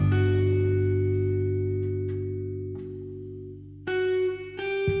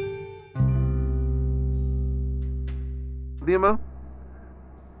Redeemer,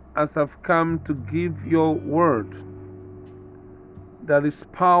 as I've come to give your word. There is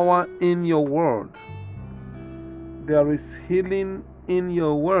power in your word. There is healing in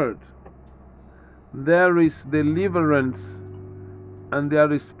your word. There is deliverance and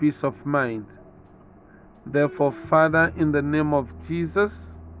there is peace of mind. Therefore, Father, in the name of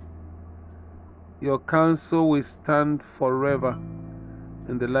Jesus, your counsel will stand forever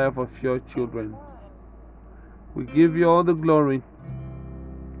in the life of your children. We give you all the glory.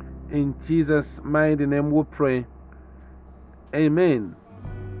 In Jesus' mighty name we pray. Amen.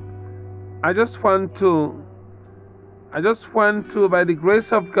 I just want to, by the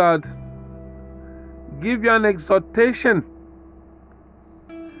grace of God, give you an exhortation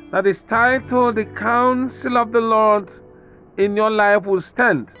that is titled, "The Counsel of the Lord in Your Life Will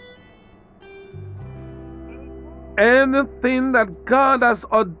Stand." Anything that God has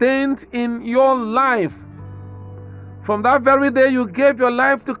ordained in your life, from that very day you gave your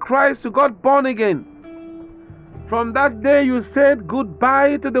life to Christ, you got born again. From that day you said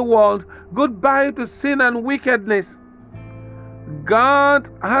goodbye to the world, goodbye to sin and wickedness. God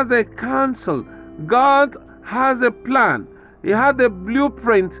has a counsel. God has a plan. He had a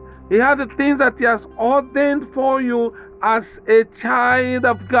blueprint. He had the things that He has ordained for you as a child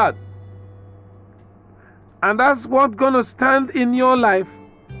of God. And that's what's going to stand in your life.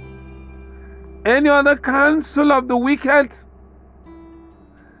 Any other counsel of the wicked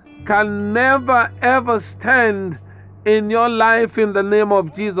can never ever stand in your life in the name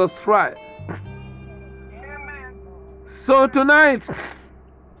of Jesus Christ. So tonight,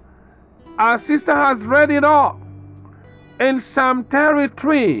 our sister has read it all in Psalm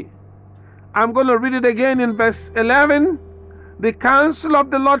 33. I'm going to read it again in verse 11. The counsel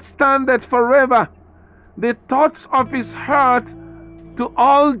of the Lord standeth forever, the thoughts of His heart to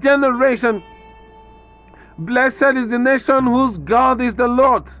all generations. Blessed is the nation whose God is the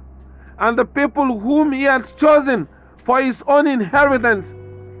Lord, and the people whom He hath chosen for His own inheritance.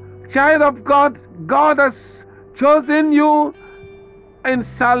 Child of God, God has chosen you in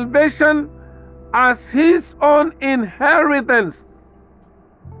salvation as His own inheritance.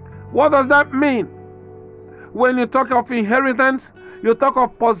 What does that mean? When you talk of inheritance, you talk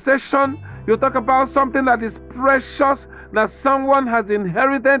of possession, you talk about something that is precious, that someone has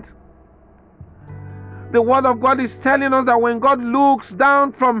inherited. The Word of God is telling us that when God looks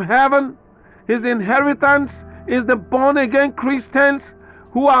down from heaven, His inheritance is the born-again Christians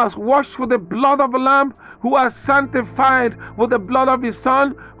who are washed with the blood of the Lamb, who are sanctified with the blood of His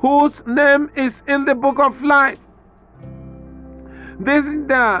Son, whose name is in the book of life. They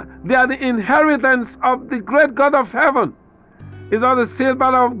are the inheritance of the great God of heaven. It's not the silver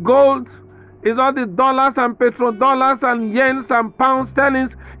and gold. It's not the dollars and petrodollars and yens and pound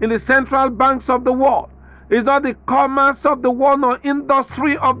sterlings in the central banks of the world. It's not the commerce of the world or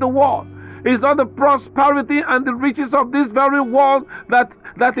industry of the world. It's not the prosperity and the riches of this very world that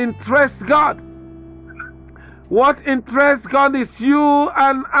interests God. What interests God is you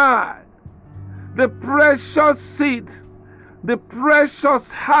and I. The precious seed, the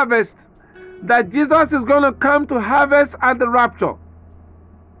precious harvest that Jesus is going to come to harvest at the rapture.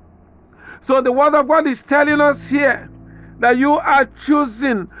 So the Word of God is telling us here that you are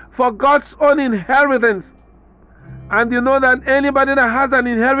choosing for God's own inheritance. And you know that anybody that has an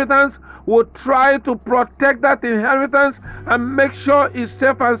inheritance will try to protect that inheritance and make sure it's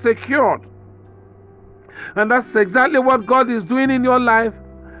safe and secured. And that's exactly what God is doing in your life.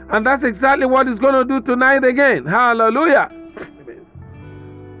 And that's exactly what He's going to do tonight again. Hallelujah.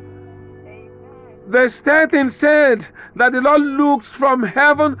 Verse 13 said that the Lord looks from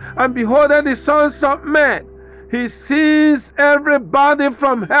heaven and beholdeth the sons of men. He sees everybody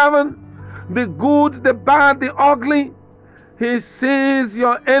from heaven, the good, the bad, the ugly. He sees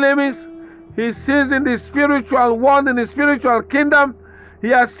your enemies. He sees in the spiritual world, in the spiritual kingdom. He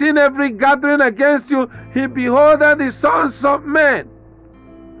has seen every gathering against you. He beholdeth the sons of men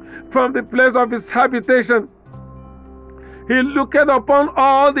from the place of His habitation. He looketh upon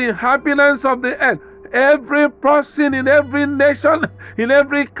all the inhabitants of the earth. Every person in every nation, in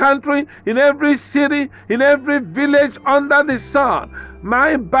every country, in every city, in every village under the sun.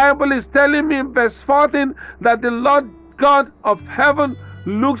 My Bible is telling me in verse 14 that the Lord God of heaven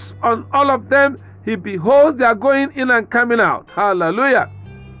looks on all of them. He beholds their going in and coming out. Hallelujah.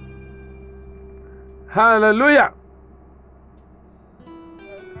 Hallelujah.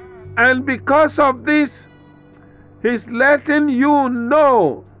 And because of this, He's letting you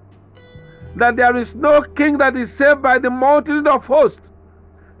know that there is no king that is saved by the multitude of hosts.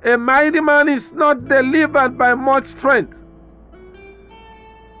 A mighty man is not delivered by much strength.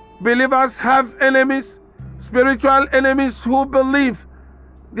 Believers have enemies. Spiritual enemies who believe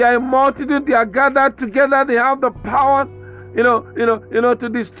they are a multitude, they are gathered together, they have the power, to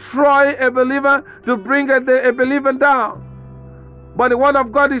destroy a believer, to bring a believer down. But the word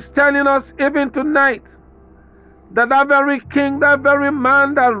of God is telling us even tonight that very king, that very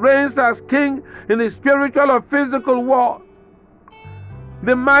man that reigns as king in the spiritual or physical world,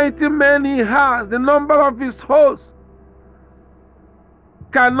 the mighty men he has, the number of his hosts,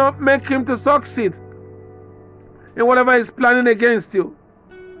 cannot make him to succeed in whatever he's planning against you.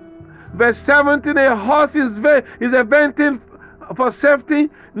 Verse 17, a horse is a venting for safety,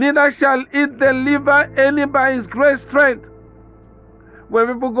 neither shall it deliver any by his great strength. When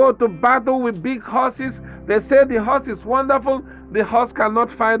people go to battle with big horses, they say the horse is wonderful, the horse cannot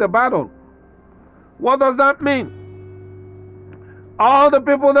fight the battle. What does that mean? All the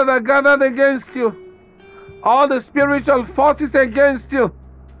people that are gathered against you, all the spiritual forces against you,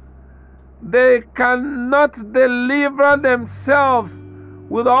 they cannot deliver themselves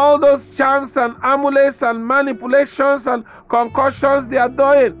with all those charms and amulets and manipulations and concoctions they are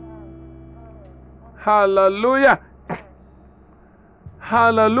doing. Hallelujah.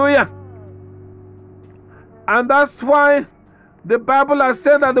 Hallelujah. And that's why the Bible has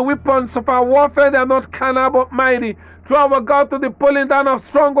said that the weapons of our warfare, they are not carnal but mighty through our God to the pulling down of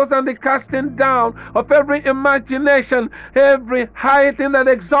strongholds and the casting down of every imagination, every high thing that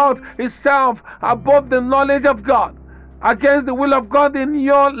exalts itself above the knowledge of God, against the will of God in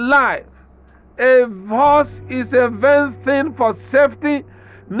your life. A horse is a vain thing for safety,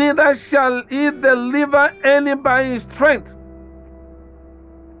 neither shall it deliver any by his strength.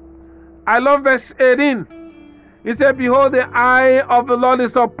 I love verse 18. He said, behold, the eye of the Lord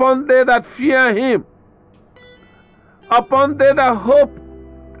is upon they that fear him, upon they that hope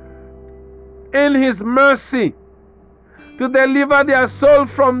in his mercy, to deliver their soul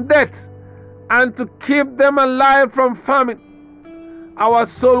from death, and to keep them alive from famine. Our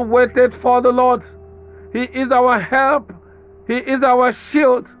soul waited for the Lord. He is our help. He is our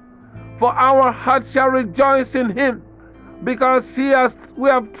shield. For our heart shall rejoice in him, because we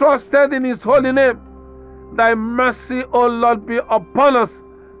have trusted in his holy name. Thy mercy, O Lord, be upon us,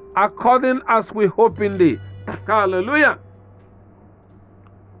 according as we hope in thee. Hallelujah.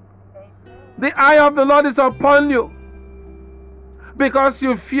 The eye of the Lord is upon you, because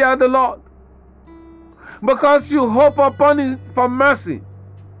you fear the Lord, because you hope upon him for mercy.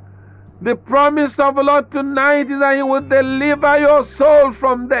 The promise of the Lord tonight is that he will deliver your soul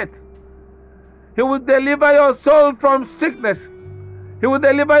from death. He will deliver your soul from sickness. He will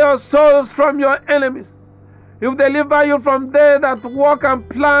deliver your souls from your enemies. He will deliver you from they that walk and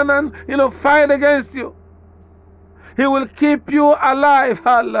plan and fight against you. He will keep you alive.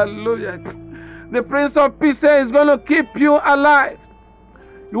 Hallelujah. The Prince of Peace is going to keep you alive.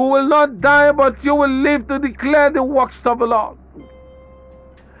 You will not die, but you will live to declare the works of the Lord.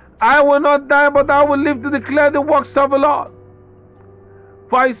 I will not die, but I will live to declare the works of the Lord.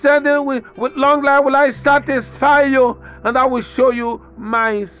 For I said, with long life will I satisfy you, and I will show you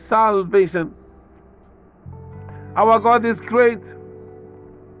my salvation. Our God is great.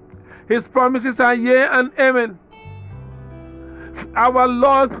 His promises are yea and amen. Our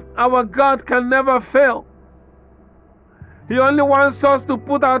Lord, our God can never fail. He only wants us to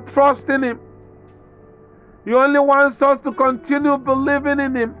put our trust in him. He only wants us to continue believing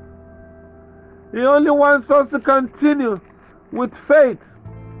in him. He only wants us to continue with faith.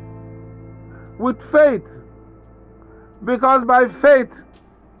 With faith. Because by faith,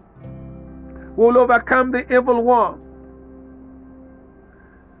 we will overcome the evil one.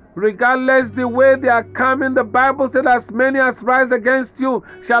 Regardless the way they are coming, the Bible said, as many as rise against you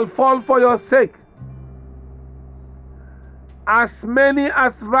shall fall for your sake. As many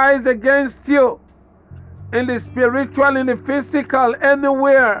as rise against you, in the spiritual, in the physical,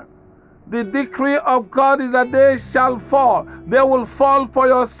 anywhere, the decree of God is that they shall fall. They will fall for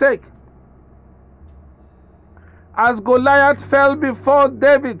your sake. As Goliath fell before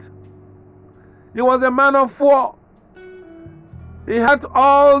David, he was a man of war. He had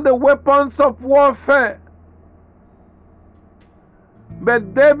all the weapons of warfare.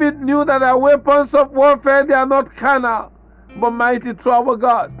 But David knew that the weapons of warfare, they are not carnal, but mighty through our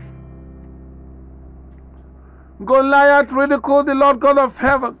God. Goliath ridiculed the Lord God of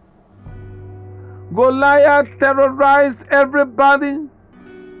heaven. Goliath terrorized everybody.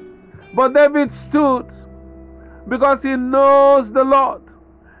 But David stood because he knows the Lord.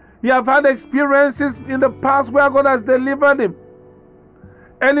 He have had experiences in the past where God has delivered him.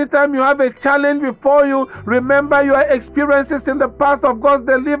 Anytime you have a challenge before you, remember your experiences in the past of God's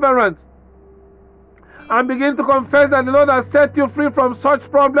deliverance. And begin to confess that the Lord has set you free from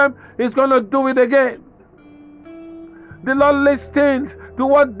such problem. He's going to do it again. the Lord listened to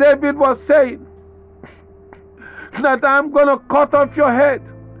what David was saying, that I'm going to cut off your head,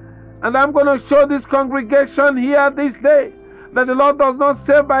 and I'm going to show this congregation here this day that the Lord does not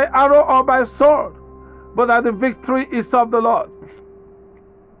save by arrow or by sword, but that the victory is of the Lord.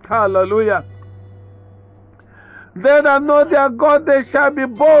 Hallelujah. They that know their God, they shall be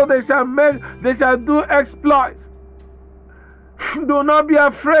bold, they shall do exploits. Do not be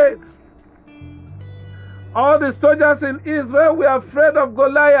afraid. All the soldiers in Israel were afraid of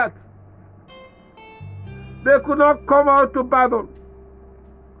Goliath. They could not come out to battle.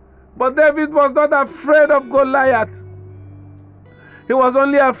 But David was not afraid of Goliath. He was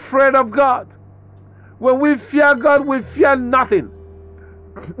only afraid of God. When we fear God, we fear nothing.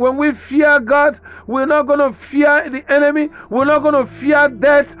 When we fear God, we're not going to fear the enemy. We're not going to fear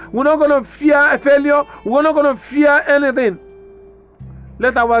death. We're not going to fear failure. We're not going to fear anything.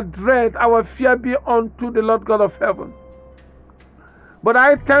 Let our dread, our fear be unto the Lord God of heaven. But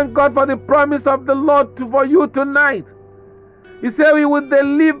I thank God for the promise of the Lord for you tonight. He said He will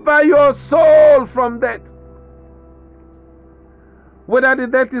deliver your soul from death. Whether the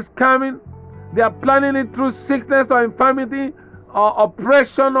death is coming, they are planning it through sickness or infirmity or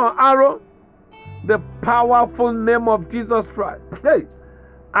oppression or arrow, the powerful name of Jesus Christ. Hey,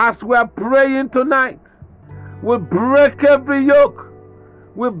 as we are praying tonight, we break every yoke.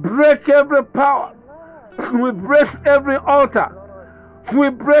 We break every power. We break every altar. We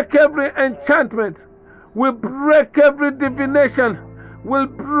break every enchantment. We break every divination. We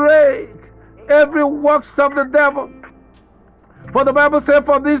break every works of the devil. For the Bible says,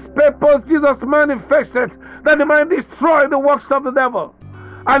 for this purpose Jesus manifested, that he might destroy the works of the devil.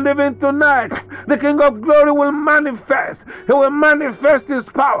 And even tonight, the King of Glory will manifest. He will manifest His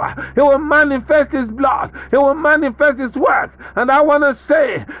power. He will manifest His blood. He will manifest His work. And I want to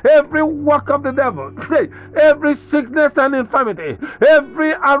say, every work of the devil, every sickness and infirmity,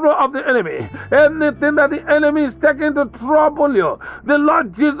 every arrow of the enemy, anything that the enemy is taking to trouble you, the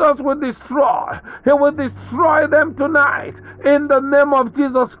Lord Jesus will destroy. He will destroy them tonight. In the name of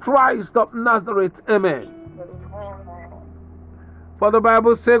Jesus Christ of Nazareth. Amen. For the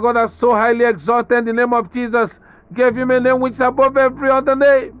Bible says God has so highly exalted the name of Jesus, gave Him a name which is above every other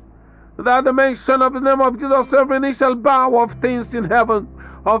name. That the mention of the name of Jesus, every knee shall bow, of things in heaven,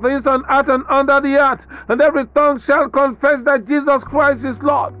 of things on earth and under the earth, and every tongue shall confess that Jesus Christ is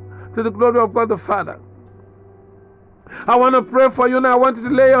Lord, to the glory of God the Father. I want to pray for you now. I want you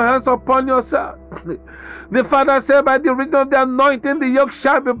to lay your hands upon yourself. The Father said, by the reason of the anointing, the yoke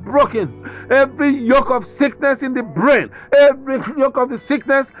shall be broken. Every yoke of sickness in the brain, every yoke of the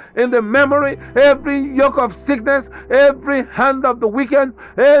sickness in the memory, every yoke of sickness, every hand of the wicked,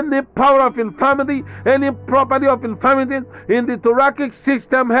 any power of infirmity, any property of infirmity in the thoracic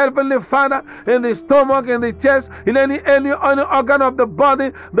system, Heavenly Father, in the stomach, in the chest, in any organ of the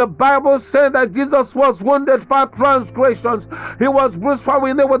body. The Bible said that Jesus was wounded for transgressions. He was bruised for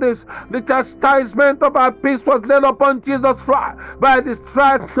iniquities. The chastisement of our peace was laid upon Jesus Christ. By the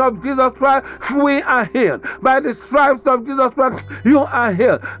stripes of Jesus Christ, we are healed. By the stripes of Jesus Christ, you are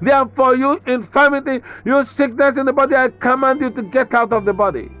healed. Therefore, you infirmity, you sickness in the body, I command you to get out of the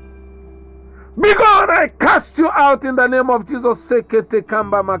body. Be gone, I cast you out in the name of Jesus. Sekete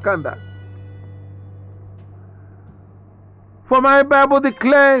kamba makanda. For my Bible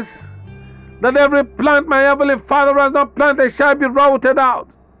declares that every plant my heavenly Father has not planted shall be rooted out.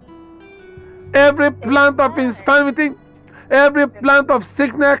 Every plant of infirmity, every plant of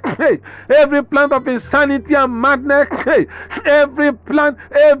sickness, every plant of insanity and madness, every plant,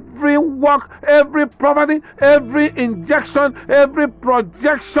 every work, every property, every injection, every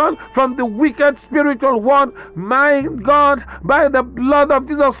projection from the wicked spiritual world, my God, by the blood of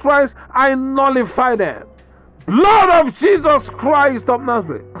Jesus Christ, I nullify them. Blood of Jesus Christ of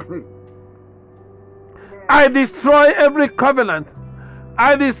Nazareth. I destroy every covenant.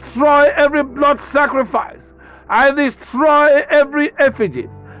 I destroy every blood sacrifice. I destroy every effigy.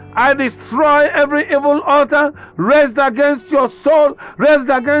 I destroy every evil altar raised against your soul, raised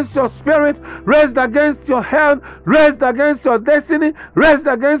against your spirit, raised against your health, raised against your destiny, raised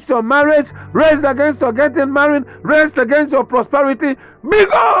against your marriage, raised against your getting married, raised against your prosperity. Be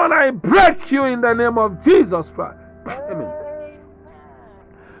gone! I break you in the name of Jesus Christ. Amen.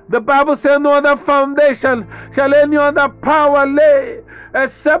 The Bible says no other foundation shall any other power lay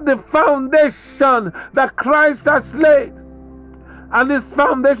except the foundation that Christ has laid. And this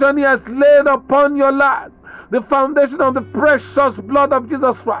foundation He has laid upon your life. the foundation of the precious blood of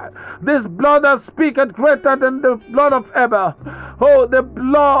Jesus Christ. This blood that speaketh greater than the blood of Abel. Oh, the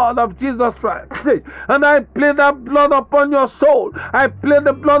blood of Jesus Christ. And I plead that blood upon your soul. I plead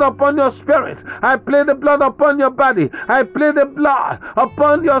the blood upon your spirit. I plead the blood upon your body. I plead the blood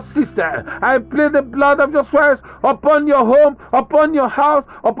upon your sister. I plead the blood of Jesus Christ upon your home, upon your house,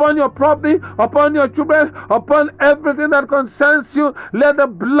 upon your property, upon your children, upon everything that concerns you. Let the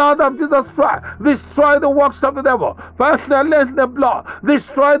blood of Jesus Christ destroy the works of the devil. Father, let the blood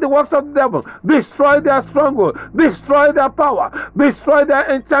destroy the works of the devil. Destroy their stronghold. Destroy their power. Destroy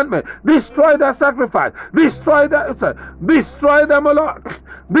their enchantment. Destroy their sacrifice. Destroy them, O Lord.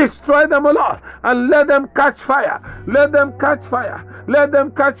 Destroy them, O Lord. And let them catch fire. Let them catch fire. Let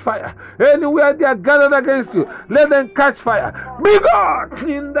them catch fire. Anywhere they are gathered against you, let them catch fire. Be God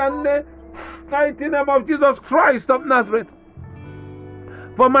in the mighty name of Jesus Christ of Nazareth.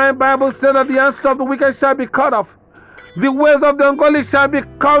 For my Bible said that the answer of the wicked shall be cut off. The ways of the ungodly shall be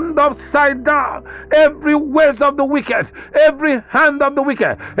turned upside down. Every ways of the wicked, every hand of the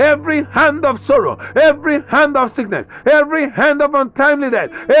wicked, every hand of sorrow, every hand of sickness, every hand of untimely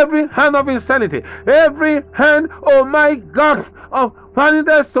death, every hand of insanity, every hand, oh my God, of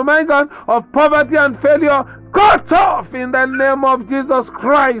vanity, oh my God, of poverty and failure, cut off in the name of Jesus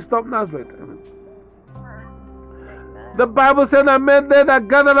Christ of Nazareth. The Bible said that men they that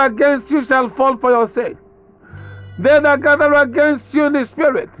gather against you shall fall for your sake. They that gather against you in the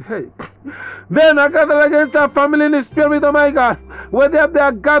spirit. Hey. They that gather against our family in the spirit, oh my God. Whether they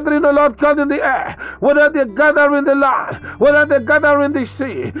are gathering, oh Lord God, in the air, whether they gather in the land, whether they gather in the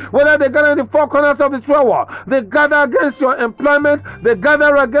sea, whether they gather in the four corners of the world, they gather against your employment, they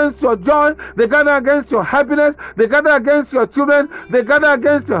gather against your joy, they gather against your happiness, they gather against your children, they gather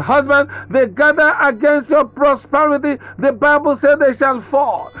against your husband, they gather against your prosperity. The Bible said they shall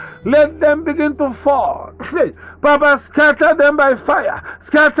fall. Let them begin to fall. Papa, scatter them by fire.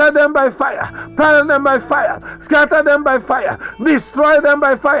 Scatter them by fire. Burn them by fire. Scatter them by fire. Destroy them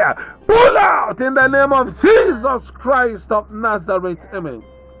by fire. Pull out in the name of Jesus Christ of Nazareth. Amen.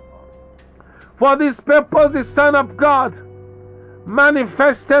 For this purpose, the Son of God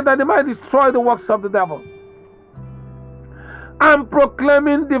manifested that he might destroy the works of the devil. I'm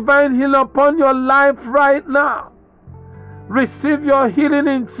proclaiming divine healing upon your life right now. Receive your healing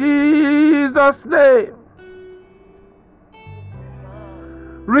in Jesus' name.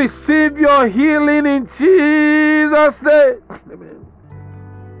 Receive your healing in Jesus' name. Amen.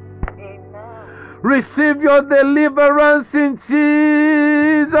 Receive your deliverance in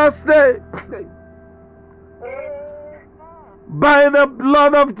Jesus' name. By the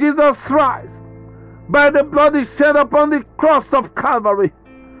blood of Jesus Christ, by the blood he shed upon the cross of Calvary,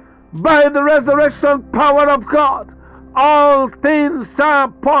 by the resurrection power of God, all things are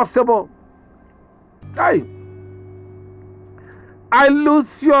possible. I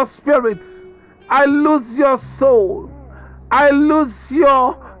lose your spirit. I lose your soul. I lose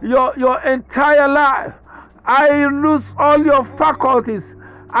your entire life. I lose all your faculties.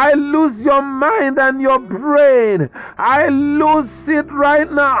 I lose your mind and your brain. I lose it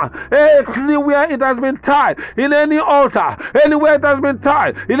right now. Anywhere it has been tied, in any altar, anywhere it has been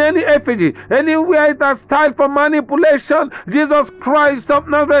tied, in any effigy, anywhere it has tied for manipulation, Jesus Christ of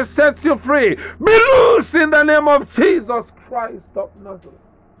Nazareth sets you free. Be loose in the name of Jesus Christ of Nazareth.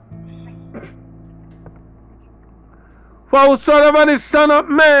 For whosoever the Son of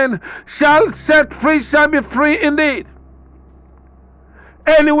Man shall set free shall be free indeed.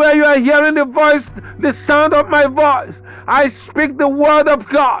 Anywhere you are hearing the sound of my voice, I speak the word of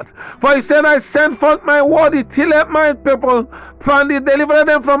God. For he said, I sent forth my word, it healed my people, and it delivered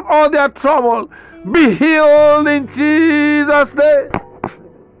them from all their trouble. Be healed in Jesus' name.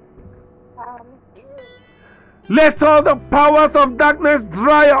 Let all the powers of darkness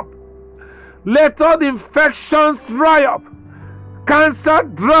dry up. Let all the infections dry up. Cancer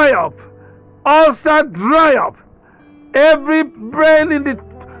dry up. Ulcer dry up. Every brain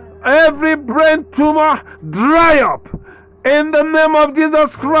tumor dry up in the name of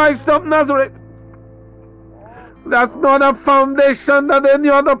Jesus Christ of Nazareth. That's not a foundation that any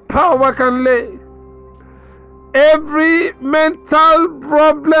other power can lay. Every mental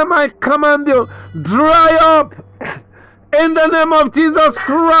problem, I command you, dry up in the name of Jesus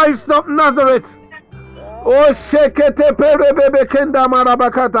Christ of Nazareth. Oh, shekete perebebe kenda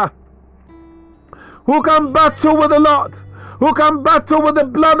marabakata. Who can battle with the Lord? Who can battle with the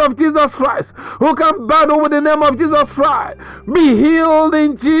blood of Jesus Christ? Who can battle with the name of Jesus Christ? Be healed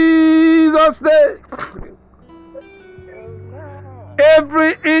in Jesus' name.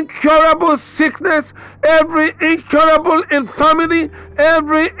 every incurable sickness, every incurable infirmity,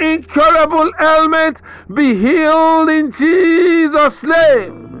 every incurable ailment be healed in Jesus'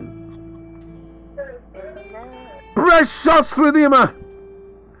 name. Precious Redeemer,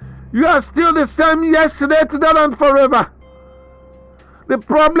 you are still the same yesterday, today, and forever. The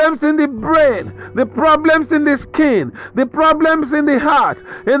problems in the brain, the problems in the skin, the problems in the heart,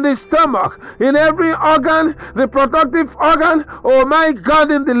 in the stomach, in every organ, the productive organ, oh my God,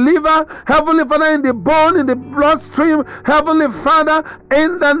 in the liver, Heavenly Father, in the bone, in the bloodstream, Heavenly Father,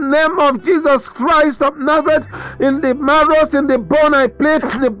 in the name of Jesus Christ of Nazareth, in the marrows, in the bone, I place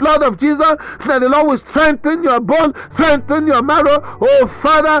the blood of Jesus, that the Lord will strengthen your bone, strengthen your marrow. Oh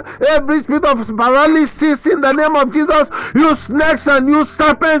Father, every spirit of paralysis in the name of Jesus, you snakes and you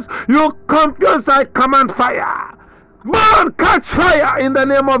serpents, you scorpions, I command fire. Burn, catch fire in the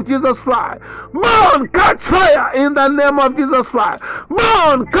name of Jesus Christ. Burn, catch fire in the name of Jesus Christ.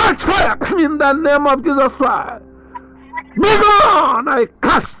 Burn, catch fire in the name of Jesus Christ. Be gone, I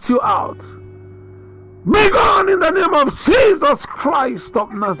cast you out. Be gone in the name of Jesus Christ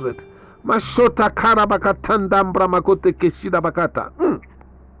of Nazareth. Mashota karabakatandambra makote keshida bakata.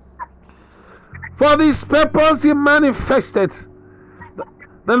 For this purpose he manifested,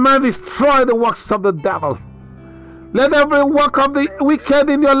 that man destroy the works of the devil. Let every work of the wicked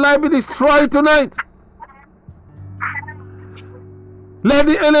in your life be destroyed tonight. Let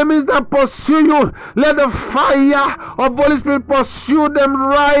the enemies that pursue you, let the fire of the Holy Spirit pursue them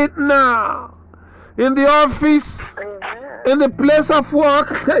right now. In the office, in the place of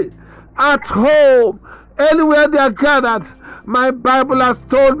work, at home, anywhere they are gathered. My Bible has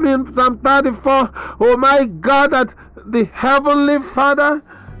told me in Psalm 34, oh my God, that the Heavenly Father,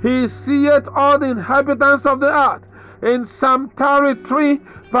 He seeth all the inhabitants of the earth. In Psalm 33,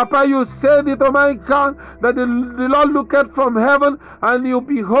 Papa, you said it, oh my God, that the Lord looketh from heaven and you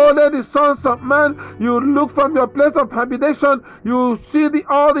beholded the sons of man. You look from your place of habitation, you see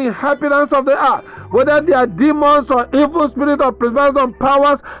all the inhabitants of the earth, whether they are demons or evil spirits or principalities and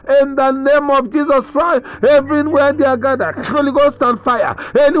powers, in the name of Jesus Christ. Everywhere they are gathered, Holy Ghost and fire.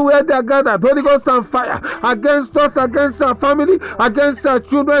 Anywhere they are gathered, Holy Ghost and fire. Against us, against our family, against our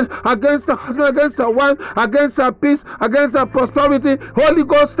children, against our husband, against our wife, against our peace, against our prosperity. Holy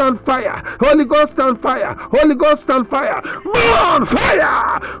Ghost and fire. Holy Ghost and fire. Holy Ghost and fire. Burn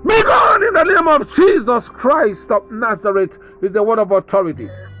fire. Be gone in the name of Jesus Christ of Nazareth, is the word of authority.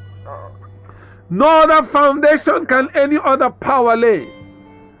 No other foundation can any other power lay.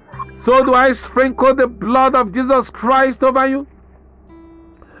 So do I sprinkle the blood of Jesus Christ over you.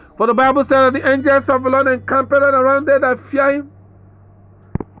 For the Bible says that the angels of the Lord encamp around them that fear Him,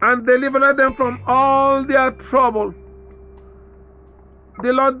 and deliver them from all their trouble.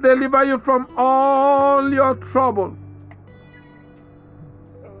 The Lord deliver you from all your trouble.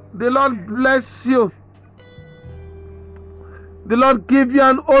 The Lord bless you. The Lord give you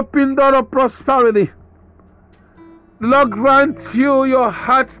an open door of prosperity. The Lord grant you your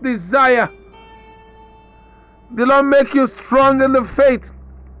heart's desire. The Lord make you strong in the faith.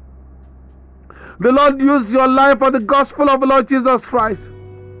 The Lord use your life for the gospel of the Lord Jesus Christ.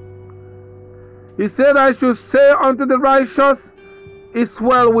 He said, I should say unto the righteous, it's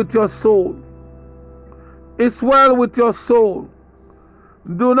well with your soul. It's well with your soul.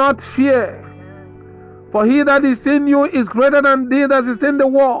 Do not fear, for he that is in you is greater than he that is in the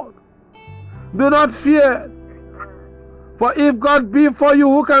world. Do not fear, for if God be for you,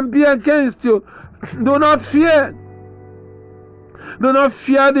 who can be against you? Do not fear. Do not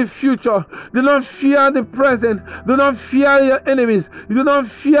fear the future. Do not fear the present. Do not fear your enemies. Do not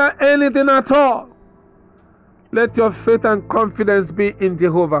fear anything at all. Let your faith and confidence be in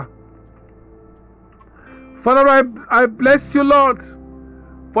Jehovah. Father, I bless you, Lord.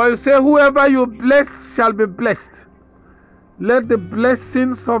 For you say, whoever you bless shall be blessed. Let the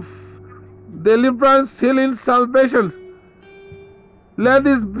blessings of deliverance, healing, salvation, let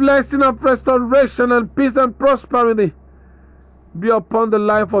this blessing of restoration and peace and prosperity be upon the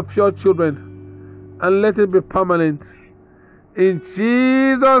life of your children, and let it be permanent. In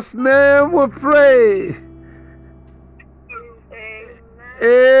Jesus' name we pray.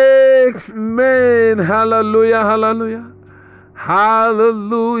 Amen. Hallelujah, hallelujah,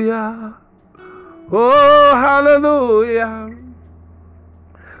 hallelujah. Oh, hallelujah.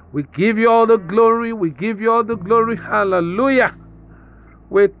 We give you all the glory. We give you all the glory. Hallelujah.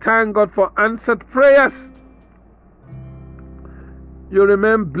 We thank God for answered prayers. You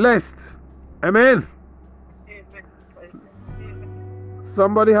remain blessed. Amen.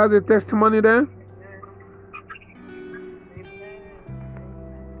 Somebody has a testimony there?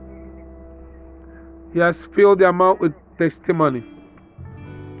 He has filled their mouth with testimony.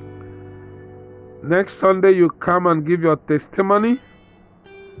 Next Sunday, you come and give your testimony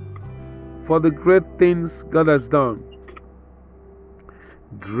for the great things God has done.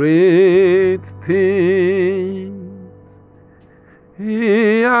 Great things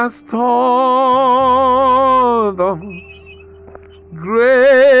He has told us.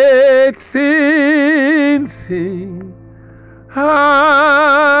 Great things He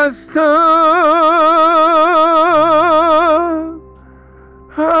has done,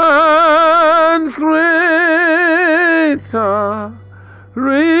 and greater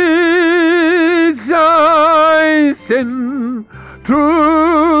rejoicing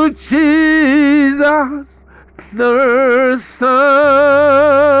through Jesus the Son,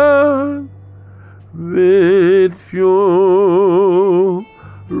 with pure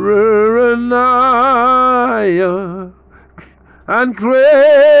and higher and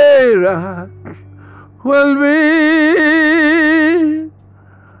greater will be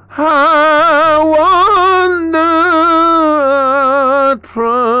our wonder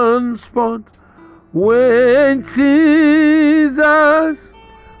transport when Jesus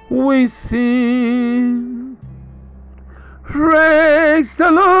we sing. Praise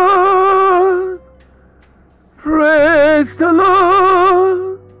the Lord, praise the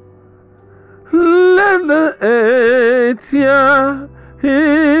Lord. Let the earth hear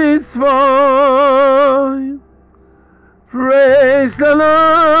His voice. Praise the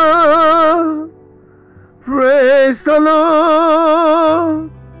Lord, praise the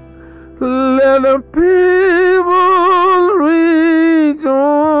Lord. Let the people rejoice.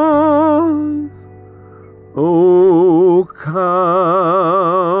 Oh,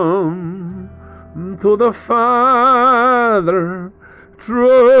 come to the Father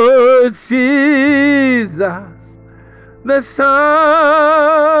through Jesus the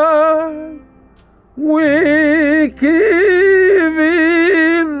Son. We give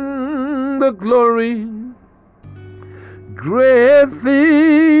Him the glory. Great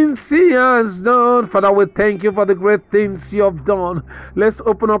things He has done. Father, we thank You for the great things You have done. Let's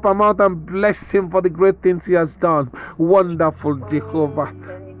open up our mouth and bless Him for the great things He has done. Wonderful Jehovah,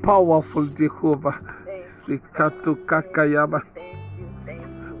 powerful Jehovah. Sikatu kakayaba.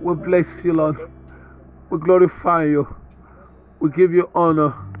 We bless You, Lord. We glorify You. We give You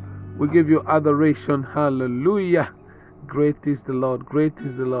honor. We give You adoration. Hallelujah. Great is the Lord. Great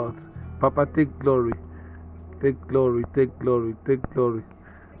is the Lord. Papa, take glory. Take glory, take glory, take glory.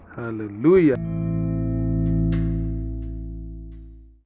 Hallelujah.